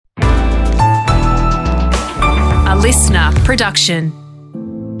listener production.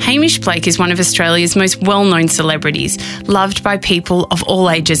 Hamish Blake is one of Australia's most well-known celebrities, loved by people of all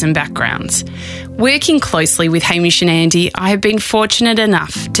ages and backgrounds. Working closely with Hamish and Andy, I have been fortunate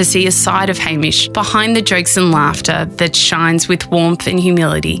enough to see a side of Hamish behind the jokes and laughter that shines with warmth and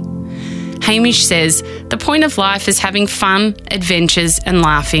humility. Hamish says the point of life is having fun, adventures and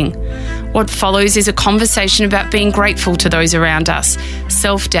laughing. What follows is a conversation about being grateful to those around us,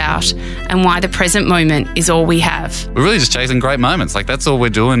 self-doubt, and why the present moment is all we have. We're really just chasing great moments. Like, that's all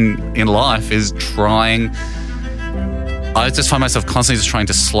we're doing in life is trying. I just find myself constantly just trying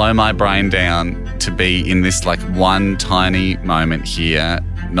to slow my brain down to be in this like one tiny moment here,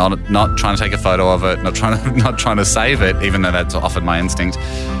 not trying to take a photo of it, not trying to save it, even though that's often my instinct.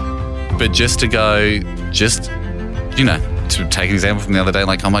 But just to go, to take an example from the other day,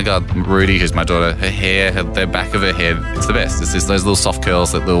 like, oh my God, Rudy, who's my daughter, her hair, the back of her head, it's the best. It's just those little soft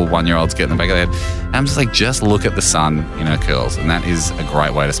curls that little 1-year-olds get in the back of their head. And I'm just like, just look at the sun in her curls. And that is a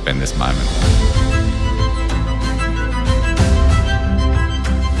great way to spend this moment.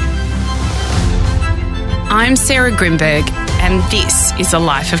 I'm Sarah Grimberg, and this is A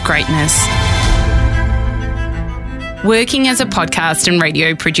Life of Greatness. Working as a podcast and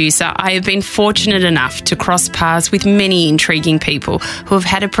radio producer, I have been fortunate enough to cross paths with many intriguing people who have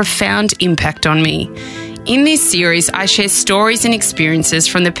had a profound impact on me. In this series, I share stories and experiences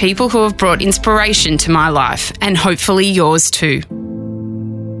from the people who have brought inspiration to my life, and hopefully yours too.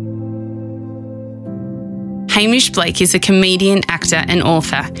 Hamish Blake is a comedian, actor and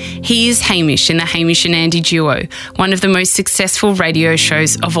author. He is Hamish in the Hamish and Andy duo, one of the most successful radio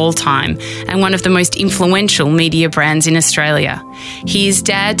shows of all time and one of the most influential media brands in Australia. He is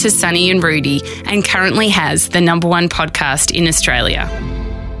dad to Sonny and Rudy and currently has the #1 podcast in Australia.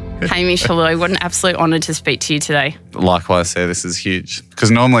 Hamish, hello. What an absolute honour to speak to you today. Likewise, Sarah, this is huge. Because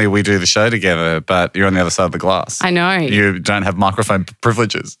normally we do the show together, but you're on the other side of the glass. I know. You don't have microphone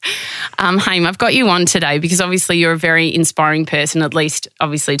privileges. Haim, I've got you on today because obviously you're a very inspiring person, at least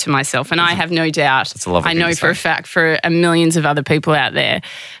obviously to myself. And I have no doubt, That's a lovely I know for a fact, for millions of other people out there.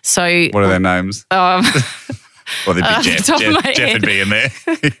 So, what are their names? Well, there'd be Jeff. Jeff would be in there.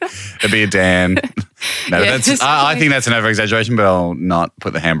 There'd be a Dan. No, Yeah, I think that's an over-exaggeration, but I'll not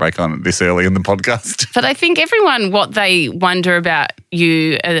put the handbrake on this early in the podcast. But I think everyone, what they wonder about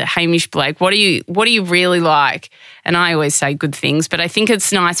you, Hamish Blake, what do you really like? And I always say good things, but I think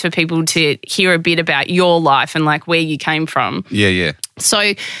it's nice for people to hear a bit about your life and like where you came from. Yeah.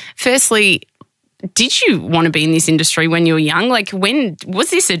 So, firstly, did you want to be in this industry when you were young? Like, when was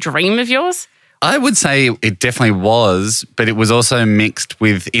this a dream of yours? I would say it definitely was, but it was also mixed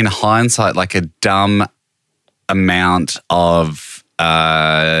with, in hindsight, like a dumb amount of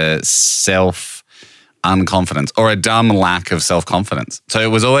self-unconfidence or a dumb lack of self-confidence. So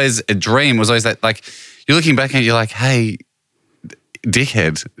it was always a dream, was always that, like, you're looking back and you're like, hey,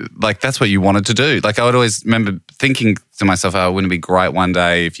 dickhead, like that's what you wanted to do. Like I would always remember thinking to myself, oh, wouldn't it be great one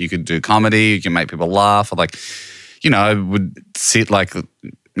day if you could do comedy, you can make people laugh, or like, I would sit like,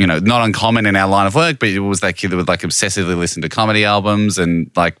 not uncommon in our line of work, but it was that kid that would like obsessively listen to comedy albums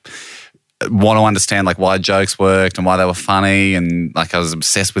and like want to understand like why jokes worked and why they were funny. And like I was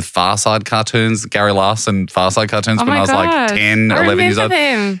obsessed with Far Side cartoons, Gary Larson Far Side cartoons when I was like 10, 11 years old.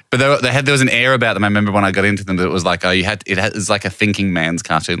 Them. But there was an air about them. I remember when I got into them that it was like, it was like a thinking man's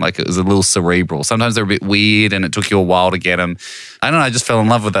cartoon. Like it was a little cerebral. Sometimes they're a bit weird and it took you a while to get them. I don't know, I just fell in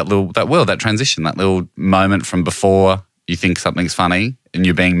love with that world, that transition, that little moment from before you think something's funny and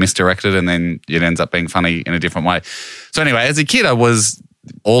you're being misdirected and then it ends up being funny in a different way. So anyway, as a kid,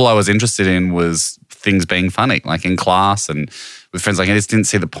 all I was interested in was things being funny, like in class and with friends. Like I just didn't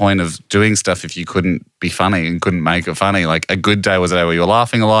see the point of doing stuff if you couldn't be funny and couldn't make it funny. Like a good day was a day where you were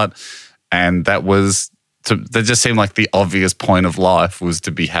laughing a lot, and that just seemed like the obvious point of life was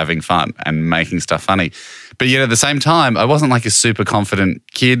to be having fun and making stuff funny. But yet at the same time, I wasn't like a super confident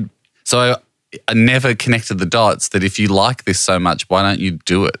kid. So I never connected the dots that if you like this so much, why don't you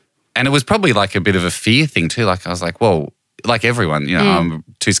do it? And it was probably like a bit of a fear thing too. Like I was like, well, like everyone, I'm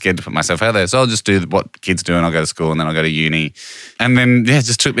too scared to put myself out there. So I'll just do what kids do and I'll go to school and then I'll go to uni. And then, it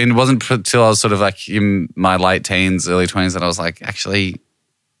just took me, and it wasn't until I was sort of like in my late teens, early 20s that I was like, actually,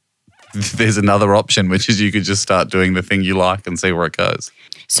 there's another option, which is you could just start doing the thing you like and see where it goes.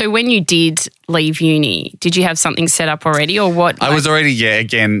 So when you did leave uni, did you have something set up already or what? I was already,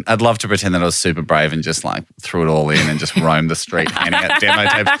 again, I'd love to pretend that I was super brave and just like threw it all in and just roamed the street handing out demo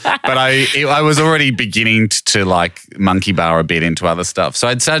tapes. But I was already beginning to like monkey bar a bit into other stuff. So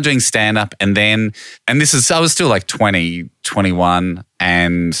I'd started doing stand-up I was still like 20, 21,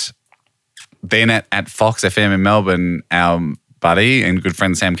 and then at Fox FM in Melbourne, our buddy and good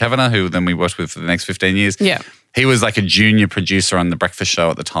friend Sam Kavanagh, who then we worked with for the next 15 years. Yeah. He was like a junior producer on The Breakfast Show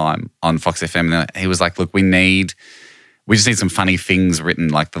at the time on Fox FM. And he was like, look, we just need some funny things written,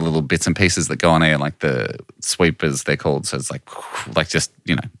 like the little bits and pieces that go on air, like the sweepers they're called. So it's like just,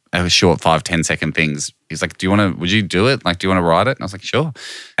 a short 5-10 second things. He's like, would you do it? Like, do you want to write it? And I was like, sure.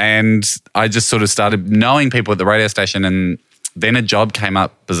 And I just sort of started knowing people at the radio station, and then a job came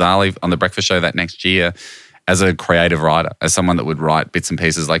up bizarrely on The Breakfast Show that next year as a creative writer, as someone that would write bits and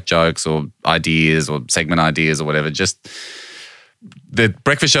pieces like jokes or ideas or segment ideas or whatever. Just the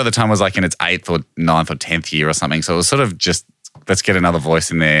Breakfast Show at the time was like in its 8th or 9th or 10th year or something. So it was sort of just, let's get another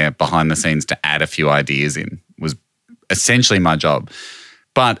voice in there behind the scenes to add a few ideas in, was essentially my job.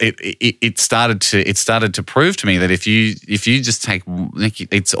 But it started to prove to me that if you just take,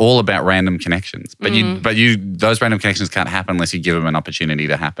 it's all about random connections. But those random connections can't happen unless you give them an opportunity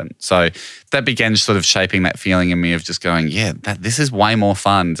to happen. So that began sort of shaping that feeling in me of just going, this is way more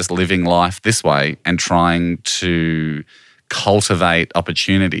fun, just living life this way and trying to cultivate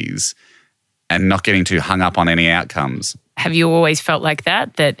opportunities and not getting too hung up on any outcomes. Have you always felt like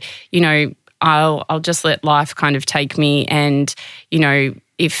that? That, I'll just let life kind of take me, and,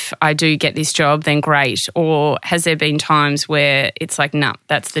 if I do get this job, then great? Or has there been times where it's like, nah,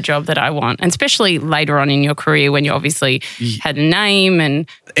 that's the job that I want? And especially later on in your career when you obviously had a name and...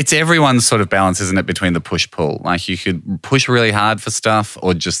 It's everyone's sort of balance, isn't it, between the push-pull. Like you could push really hard for stuff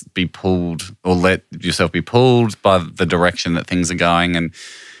or just be pulled, or let yourself be pulled by the direction that things are going. And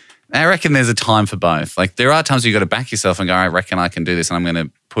I reckon there's a time for both. Like there are times you've got to back yourself and go, I reckon I can do this and I'm going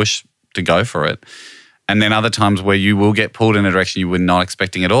to push to go for it. And then other times where you will get pulled in a direction you were not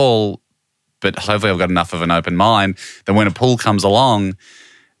expecting at all, but hopefully I've got enough of an open mind that when a pull comes along,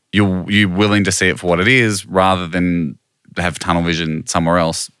 you're willing to see it for what it is rather than have tunnel vision somewhere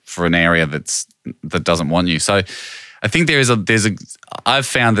else for an area that doesn't want you. So I think I've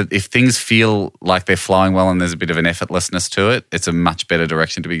found that if things feel like they're flowing well and there's a bit of an effortlessness to it, it's a much better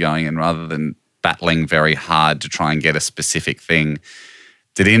direction to be going in rather than battling very hard to try and get a specific thing.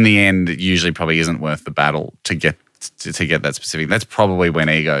 That in the end, it usually probably isn't worth the battle to get that specific. That's probably when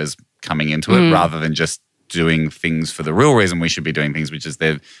ego is coming into it, rather than just doing things for the real reason we should be doing things, which is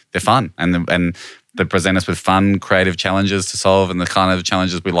they're fun and they present us with fun, creative challenges to solve, and the kind of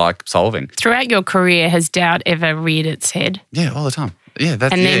challenges we like solving. Throughout your career, has doubt ever reared its head? Yeah, all the time. Yeah,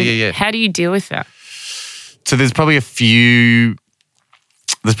 How do you deal with that? So there's probably just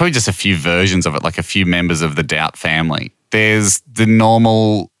a few versions of it, like a few members of the doubt family. There's the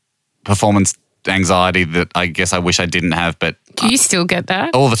normal performance anxiety that I guess I wish I didn't have, but do you still get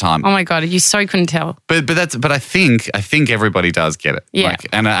that all the time? Oh my God, you so couldn't tell. But I think everybody does get it. Yeah.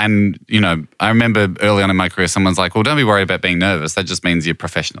 And I remember early on in my career, someone's like, "Well, don't be worried about being nervous. That just means you're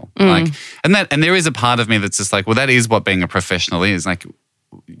professional." And there is a part of me that's just like, well, that is what being a professional is. Like,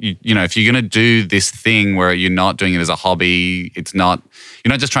 if you're going to do this thing where you're not doing it as a hobby, you're not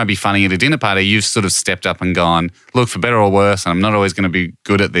just trying to be funny at a dinner party, you've sort of stepped up and gone, look, for better or worse, and I'm not always going to be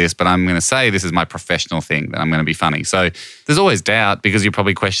good at this, but I'm going to say this is my professional thing, that I'm going to be funny. So there's always doubt because you're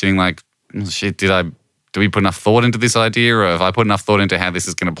probably questioning like, oh, shit, do we put enough thought into this idea, or have I put enough thought into how this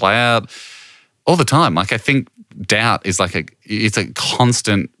is going to play out? All the time. Like I think doubt is it's a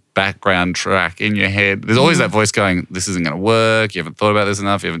constant background track in your head. There's always that voice going, this isn't going to work, you haven't thought about this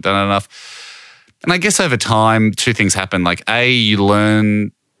enough, you haven't done it enough. And I guess over time, two things happen. Like you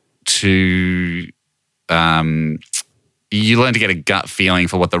learn to get a gut feeling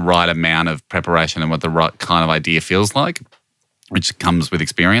for what the right amount of preparation and what the right kind of idea feels like, which comes with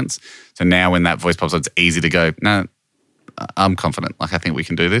experience. So now when that voice pops up, it's easy to go, no, I'm confident. Like I think we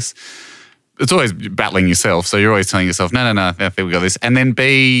can do this. It's always battling yourself. So you're always telling yourself, no, there we go, this. And then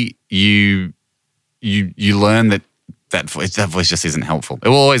B, you learn that voice just isn't helpful. It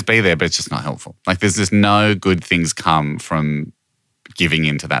will always be there, but it's just not helpful. Like there's just no good things come from giving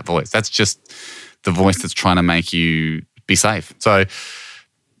into that voice. That's just the voice that's trying to make you be safe. So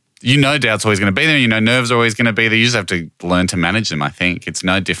doubt's always going to be there. Nerves are always going to be there. You just have to learn to manage them, I think. It's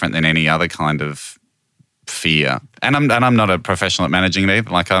no different than any other kind of fear. And I'm not a professional at managing it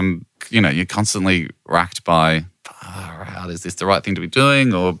either. Like you're constantly racked by, is this the right thing to be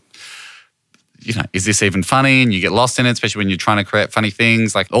doing? Or, is this even funny? And you get lost in it, especially when you're trying to create funny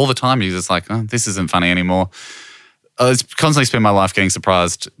things. Like all the time, you're just like, oh, this isn't funny anymore. I constantly spend my life getting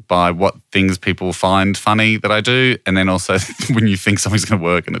surprised by what things people find funny that I do. And then also when you think something's going to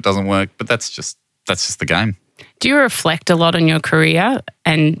work and it doesn't work. But that's just the game. Do you reflect a lot on your career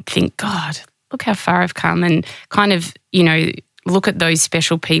and think, God, look how far I've come, and kind of, look at those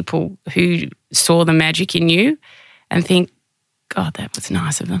special people who saw the magic in you and think, God, that was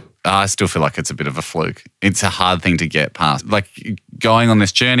nice of them? I still feel like it's a bit of a fluke. It's a hard thing to get past. Like going on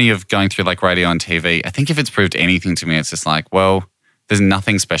this journey of going through like radio and TV, I think if it's proved anything to me, it's just like, well, there's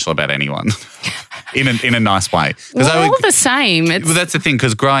nothing special about anyone in a nice way. We're all the same. Well, that's the thing,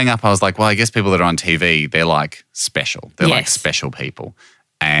 because growing up I was like, well, I guess people that are on TV, they're like special. They're like special people.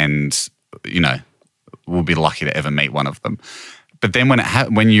 And, you know, we'll be lucky to ever meet one of them. But then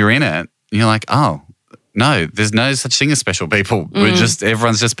when you're in it, you're like, oh, no, there's no such thing as special people.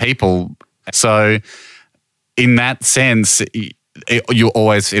 Everyone's just people. So in that sense, it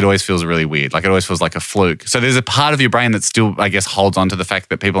always feels really weird. Like it always feels like a fluke. So there's a part of your brain that still, I guess, holds on to the fact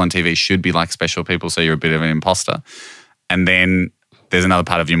that people on TV should be like special people, so you're a bit of an imposter. And then there's another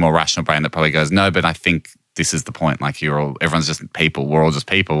part of your more rational brain that probably goes, no, but I think this is the point. Like everyone's just people. We're all just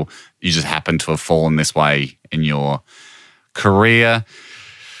people. You just happen to have fallen this way in your career.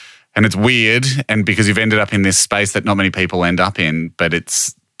 And it's weird, and because you've ended up in this space that not many people end up in, I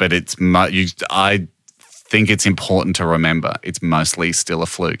think it's important to remember it's mostly still a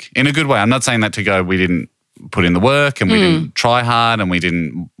fluke. In a good way. I'm not saying that to go, we didn't put in the work and we didn't try hard and we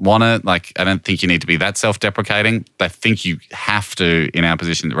didn't want it. Like, I don't think you need to be that self-deprecating. I think you have to, in our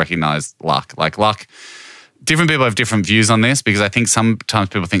position, recognize luck. Like luck, different people have different views on this, because I think sometimes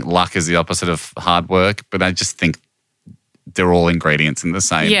people think luck is the opposite of hard work, but I just think they're all ingredients in the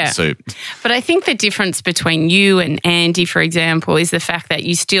same soup. But I think the difference between you and Andy, for example, is the fact that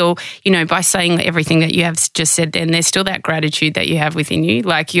you still, you know, by saying everything that you have just said then, there's still that gratitude that you have within you.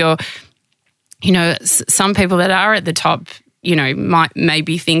 Like some people that are at the top, you know, might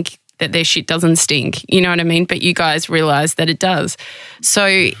maybe think that their shit doesn't stink, you know what I mean? But you guys realise that it does. So,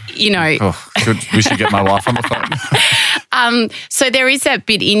 you know. We should get my wife on the phone. So there is that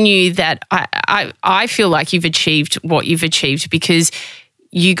bit in you that I feel like you've achieved what you've achieved because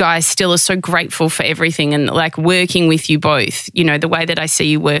you guys still are so grateful for everything, and like working with you both, you know, the way that I see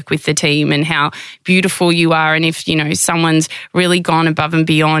you work with the team and how beautiful you are. And if, you know, someone's really gone above and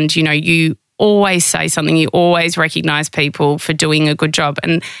beyond, you know, you always say something, you always recognise people for doing a good job.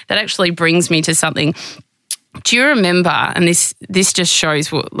 And that actually brings me to something. Do you remember, and this just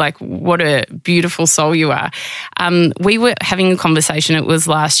shows what a beautiful soul you are, we were having a conversation, it was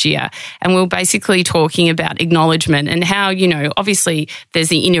last year, and we were basically talking about acknowledgement and how, you know, obviously there's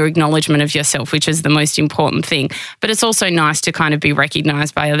the inner acknowledgement of yourself, which is the most important thing, but it's also nice to kind of be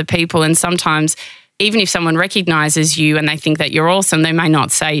recognised by other people. And sometimes even if someone recognises you and they think that you're awesome, they may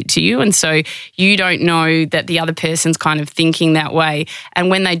not say it to you. And so you don't know that the other person's kind of thinking that way. And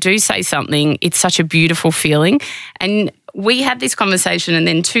when they do say something, it's such a beautiful feeling. And we had this conversation, and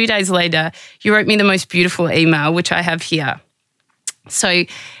then 2 days later, you wrote me the most beautiful email, which I have here. So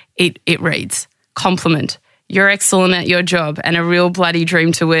it reads, compliment, you're excellent at your job and a real bloody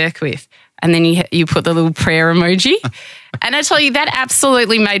dream to work with. And then you put the little prayer emoji. And I tell you, that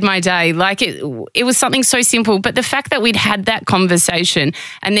absolutely made my day. Like it was something so simple, but the fact that we'd had that conversation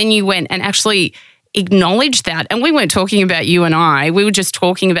and then you went and actually acknowledged that, and we weren't talking about you and I, we were just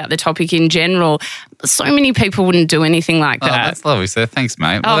talking about the topic in general. So many people wouldn't do anything like that. Oh, that's lovely, sir. Thanks,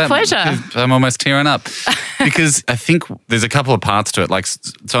 mate. Pleasure. I'm almost tearing up because I think there's a couple of parts to it. Like,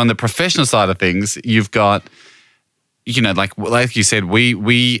 so on the professional side of things, you've got, you know, like you said, we,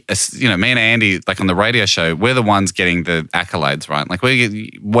 you know, me and Andy, like on the radio show, we're the ones getting the accolades, right? Like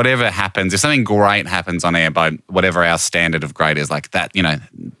whatever happens, if something great happens on air by whatever our standard of great is, like that, you know,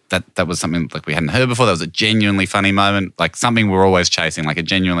 that was something like we hadn't heard before. That was a genuinely funny moment, like something we're always chasing, like a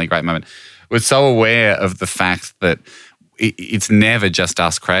genuinely great moment. We're so aware of the fact that it's never just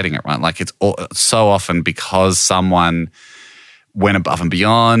us creating it, right? Like it's so often because someone went above and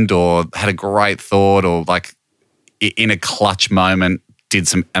beyond or had a great thought or like, in a clutch moment, did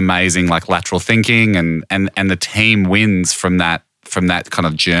some amazing like lateral thinking, and the team wins from that kind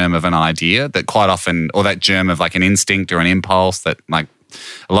of germ of an idea that quite often, or that germ of like an instinct or an impulse that like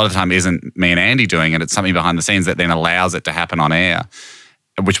a lot of the time isn't me and Andy doing it. It's something behind the scenes that then allows it to happen on air,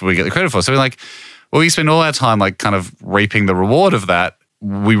 which we get the credit for. So we're like, well, we spend all our time like kind of reaping the reward of that.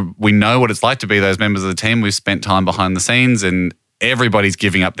 We know what it's like to be those members of the team. We've spent time behind the scenes, and everybody's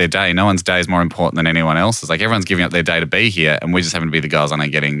giving up their day. No one's day is more important than anyone else's. Like everyone's giving up their day to be here, and we just happen to be the guys on it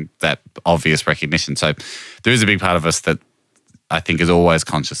getting that obvious recognition. So there is a big part of us that I think is always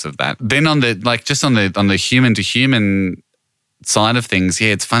conscious of that. Then on the like just on the human to human side of things, yeah,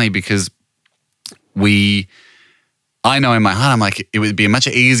 it's funny because I know in my heart, I'm like, it would be a much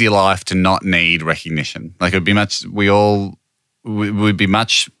easier life to not need recognition. Like it would be much, would be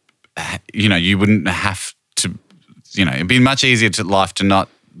much, you know, you wouldn't have to, you know, it'd be much easier to life to not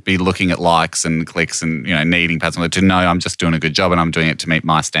be looking at likes and clicks and, you know, needing pats, to know I'm just doing a good job and I'm doing it to meet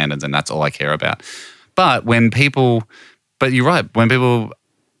my standards and that's all I care about. But you're right, when people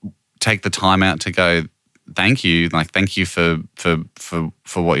take the time out to go, thank you, like thank you for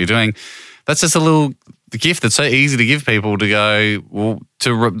what you're doing. That's just a little gift that's so easy to give people to go, well,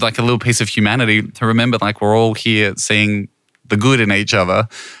 like a little piece of humanity to remember, like we're all here seeing the good in each other,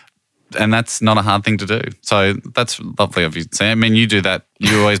 and that's not a hard thing to do. So that's lovely of you. So, I mean, you do that.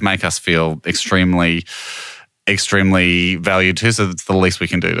 You always make us feel extremely, extremely valued too, so it's the least we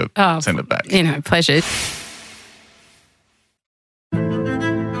can do to send it back. Pleasure.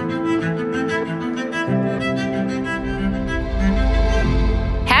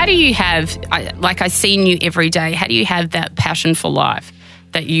 How do you have, I've seen you every day, how do you have that passion for life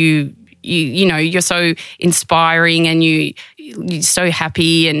that you're so inspiring and you're so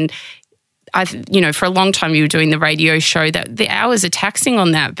happy, and for a long time you were doing the radio show, that the hours are taxing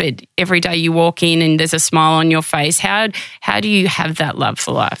on that, but every day you walk in and there's a smile on your face. How do you have that love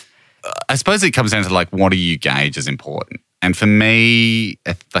for life? I suppose it comes down to like, what do you gauge as important? And for me,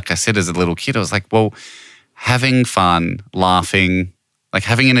 like I said, as a little kid, I was like, well, having fun, laughing, like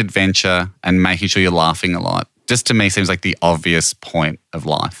having an adventure and making sure you're laughing a lot, just to me seems like the obvious point of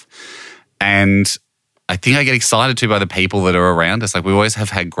life. And I think I get excited too by the people that are around us. Like we always have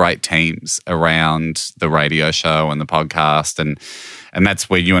had great teams around the radio show and the podcast, and that's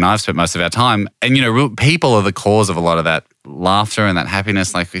where you and I have spent most of our time. And, people are the cause of a lot of that laughter and that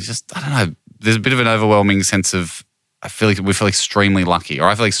happiness. Like I don't know, there's a bit of an overwhelming sense of, I feel like we feel extremely lucky, or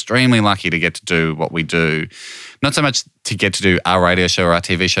I feel extremely lucky to get to do what we do. Not so much to get to do our radio show or our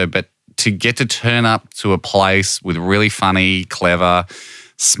TV show, but to get to turn up to a place with really funny, clever,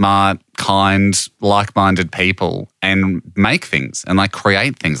 smart, kind, like-minded people and make things and like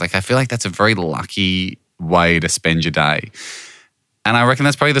create things. Like I feel like that's a very lucky way to spend your day. And I reckon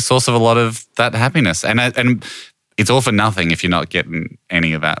that's probably the source of a lot of that happiness. And it's all for nothing if you're not getting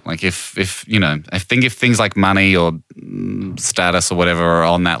any of that. Like if I think if things like money or status or whatever are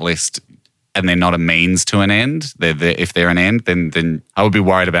on that list and they're not a means to an end, if they're an end, then I would be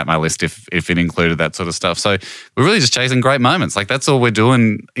worried about my list if it included that sort of stuff. So we're really just chasing great moments. Like that's all we're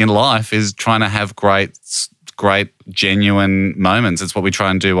doing in life, is trying to have great, genuine moments. It's what we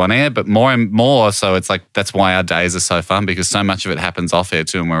try and do on air, but more and more so it's like that's why our days are so fun, because so much of it happens off air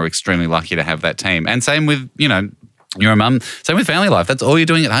too, and we're extremely lucky to have that team. And same with, you're a mum, same with family life. That's all you're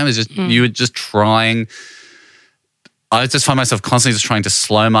doing at home is just you were just trying. I just find myself constantly just trying to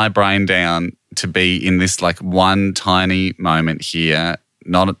slow my brain down to be in this like one tiny moment here,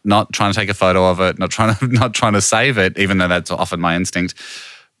 not trying to take a photo of it, not trying to save it, even though that's often my instinct,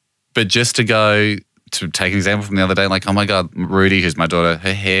 but just to go, to take an example from the other day, like, oh my God, Rudy, who's my daughter,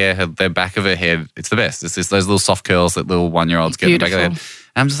 her hair, the back of her head, it's the best. It's just those little soft curls that little 1-year-olds get in the back of their head.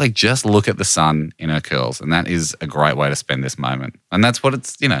 And I'm just like, just look at the sun in her curls. And that is a great way to spend this moment. And that's what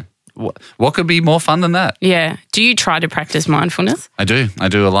it's, what could be more fun than that? Yeah. Do you try to practice mindfulness? I do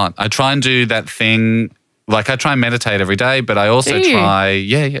a lot. I try and do that thing. Like I try and meditate every day, but I also try.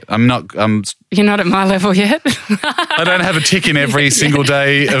 Yeah. You're not at my level yet. I don't have a tick in every single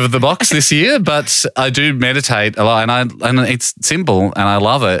day of the box this year, but I do meditate a lot, and it's simple, and I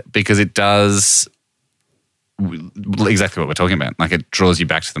love it because it does exactly what we're talking about. Like it draws you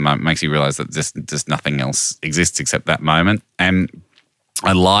back to the moment, makes you realize that just nothing else exists except that moment. And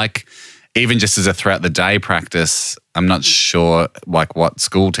I like, even just as a throughout the day practice, I'm not sure like what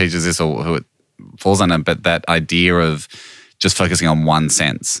school teaches this or who it falls under, but that idea of just focusing on one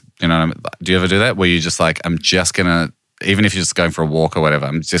sense. You know what I mean? Do you ever do that where you're just like, I'm just going to, even if you're just going for a walk or whatever,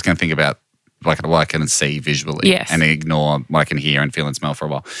 I'm just going to think about like what I can see visually and ignore what I can hear and feel and smell for a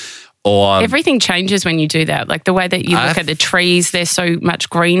while. Or everything changes when you do that. Like the way that you look at the trees, they're so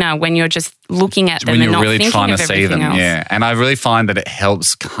much greener when you're just looking at them and not really thinking of everything else. Yeah, and I really find that it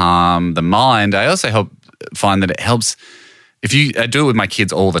helps calm the mind. I also find that it helps I do it with my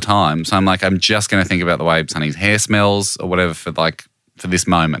kids all the time. So I'm like, I'm just going to think about the way Sonny's hair smells or whatever for this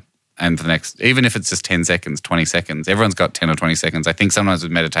moment and for the next, even if it's just 10 seconds, 20 seconds. Everyone's got 10 or 20 seconds. I think sometimes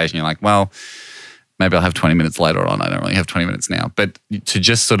with meditation, you're like, well, maybe I'll have 20 minutes later on. I don't really have 20 minutes now. But to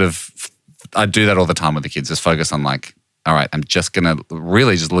just sort of, I do that all the time with the kids, just focus on like, all right, I'm just going to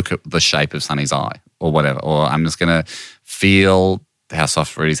really just look at the shape of Sonny's eye or whatever. Or I'm just going to feel how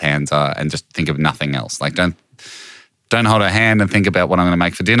soft Rudy's hands are and just think of nothing else. Like don't hold her hand and think about what I'm going to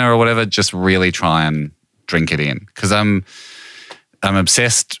make for dinner or whatever. Just really try and drink it in. Because I'm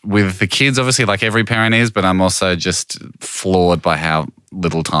obsessed with the kids, obviously, like every parent is, but I'm also just floored by how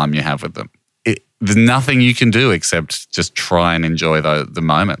little time you have with them. There's nothing you can do except just try and enjoy the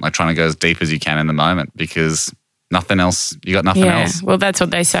moment, like trying to go as deep as you can in the moment because nothing else, you got nothing else. Well, that's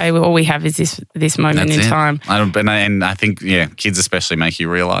what they say. All we have is this moment in time. And I think, kids especially make you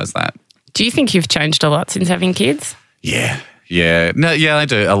realise that. Do you think you've changed a lot since having kids? Yeah. Yeah. No, yeah, I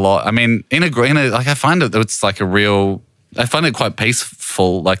do a lot. I mean, like I find it, it's like I find it quite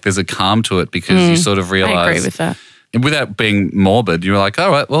peaceful. Like there's a calm to it because you sort of realize. I agree with that. Without being morbid, you're like, all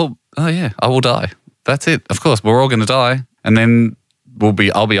right, well, oh yeah, I will die. That's it. Of course, we're all going to die. And then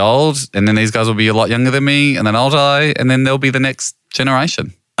I'll be old, and then these guys will be a lot younger than me, and then I'll die, and then there'll be the next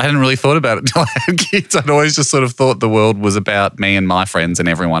generation. I hadn't really thought about it until I had kids. I'd always just sort of thought the world was about me and my friends and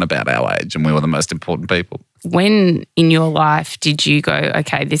everyone about our age, and we were the most important people. When in your life did you go,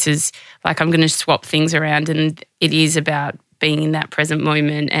 okay, this is like I'm going to swap things around and it is about being in that present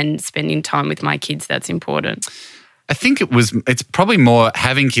moment and spending time with my kids that's important? I think it's probably more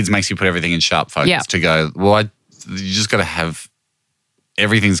having kids makes you put everything in sharp focus to go, well, you just got to have,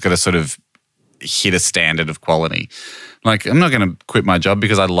 everything's got to sort of hit a standard of quality. Like I'm not going to quit my job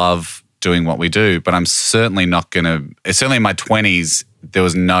because I love doing what we do, but I'm certainly not going to, certainly in my 20s, there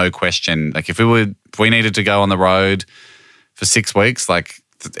was no question. Like if we needed to go on the road for 6 weeks, like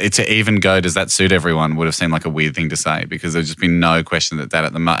to even go, does that suit everyone, would have seemed like a weird thing to say because there's just been no question that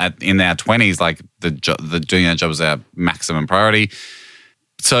in our 20s, like the doing our job was our maximum priority.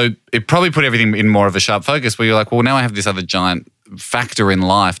 So it probably put everything in more of a sharp focus where you're like, well, now I have this other giant factor in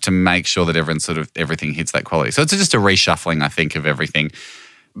life to make sure that everything hits that quality. So it's just a reshuffling, I think, of everything.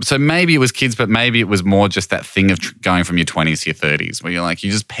 So maybe it was kids, but maybe it was more just that thing of going from your 20s to your 30s where you're like,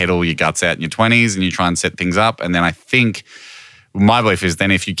 you just pedal your guts out in your 20s and you try and set things up. And then I think my belief is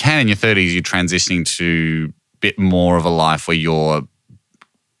then if you can in your 30s, you're transitioning to a bit more of a life where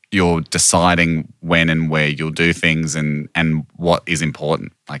you're deciding when and where you'll do things and what is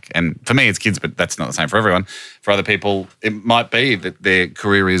important. Like, and for me, it's kids, but that's not the same for everyone. For other people, it might be that their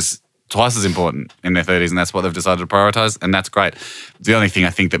career is twice as important in their 30s and that's what they've decided to prioritize, and that's great. The only thing I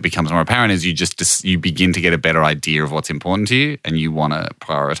think that becomes more apparent is you begin to get a better idea of what's important to you and you want to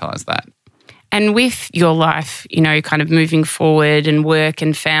prioritize that. And with your life, kind of moving forward and work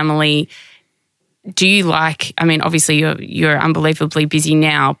and family, do you obviously you're unbelievably busy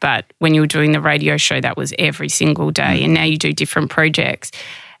now, but when you were doing the radio show, that was every single day and now you do different projects.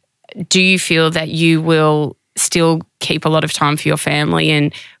 Do you feel that you will still keep a lot of time for your family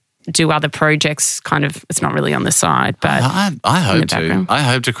and do other projects kind of, it's not really on the side, but I hope to. I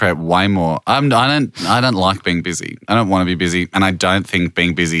hope to create way more. I don't like being busy. I don't want to be busy and I don't think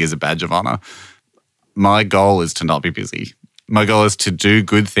being busy is a badge of honor. My goal is to not be busy. My goal is to do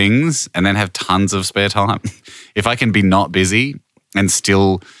good things and then have tons of spare time. If I can be not busy and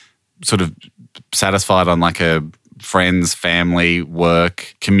still sort of satisfied on like a friends, family,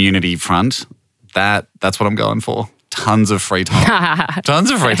 work, community front, that's what I'm going for. Tons of free time. Tons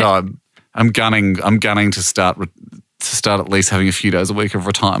of free time. I'm gunning to start at least having a few days a week of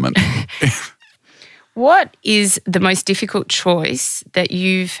retirement. What is the most difficult choice that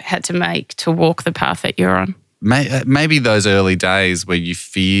you've had to make to walk the path that you're on? Maybe those early days where you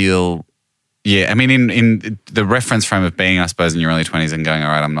feel, I mean, in the reference frame of being, I suppose, in your early 20s and going, all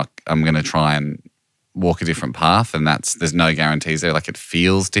right, I'm going to try and walk a different path, and there's no guarantees there. Like it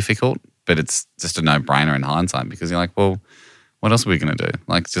feels difficult, but it's just a no-brainer in hindsight because you're like, well, what else are we going to do?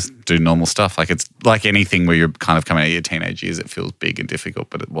 Like just do normal stuff. Like it's like anything where you're kind of coming out of your teenage years, it feels big and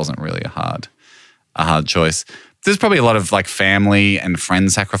difficult, but it wasn't really a hard choice. There's probably a lot of like family and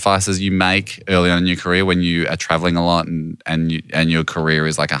friend sacrifices you make early on in your career when you are traveling a lot and your career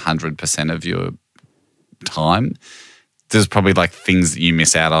is like 100% of your time. There's probably like things that you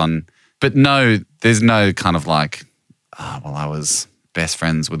miss out on. But no, there's no kind of like, I was best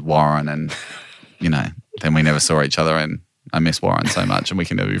friends with Warren and, then we never saw each other and I miss Warren so much and we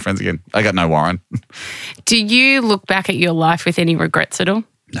can never be friends again. I got no Warren. Do you look back at your life with any regrets at all?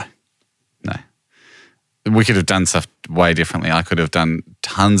 No. We could have done stuff way differently. I could have done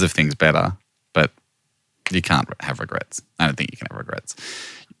tons of things better, but you can't have regrets. I don't think you can have regrets.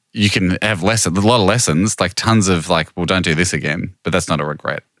 You can have a lot of lessons, like tons of like, well, don't do this again, but that's not a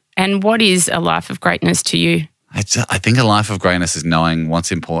regret. And what is a life of greatness to you? I think a life of greatness is knowing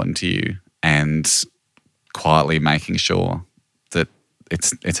what's important to you and quietly making sure that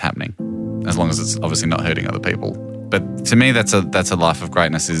it's happening, as long as it's obviously not hurting other people. But to me, that's a life of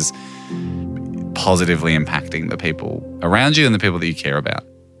greatness is positively impacting the people around you and the people that you care about.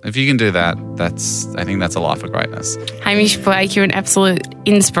 If you can do that, I think that's a life of greatness. Hamish Blake, you're an absolute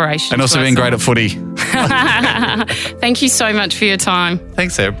inspiration. And also being great at footy. Thank you so much for your time.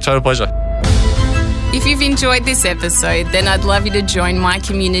 Thanks, Sarah. Total pleasure. If you've enjoyed this episode, then I'd love you to join my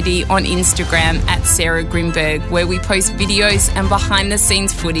community on Instagram at Sarah Grimberg, where we post videos and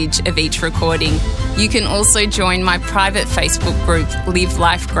behind-the-scenes footage of each recording. You can also join my private Facebook group, Live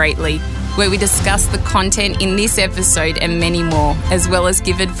Life Greatly, where we discuss the content in this episode and many more, as well as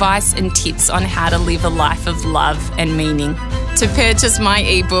give advice and tips on how to live a life of love and meaning. To purchase my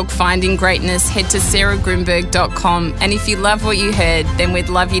ebook, Finding Greatness, head to sarahgrimberg.com. And if you love what you heard, then we'd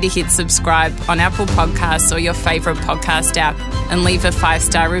love you to hit subscribe on Apple Podcasts or your favourite podcast app and leave a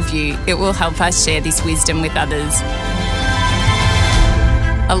 5-star review. It will help us share this wisdom with others.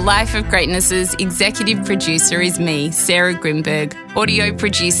 A Life of Greatness's executive producer is me, Sarah Grimberg. Audio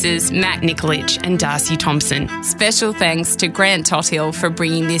producers Matt Nikolic and Darcy Thompson. Special thanks to Grant Tothill for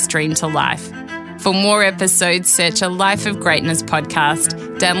bringing this dream to life. For more episodes, search A Life of Greatness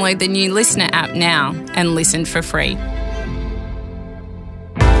podcast, download the new Listener app now and listen for free.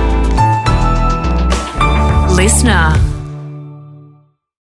 Listener.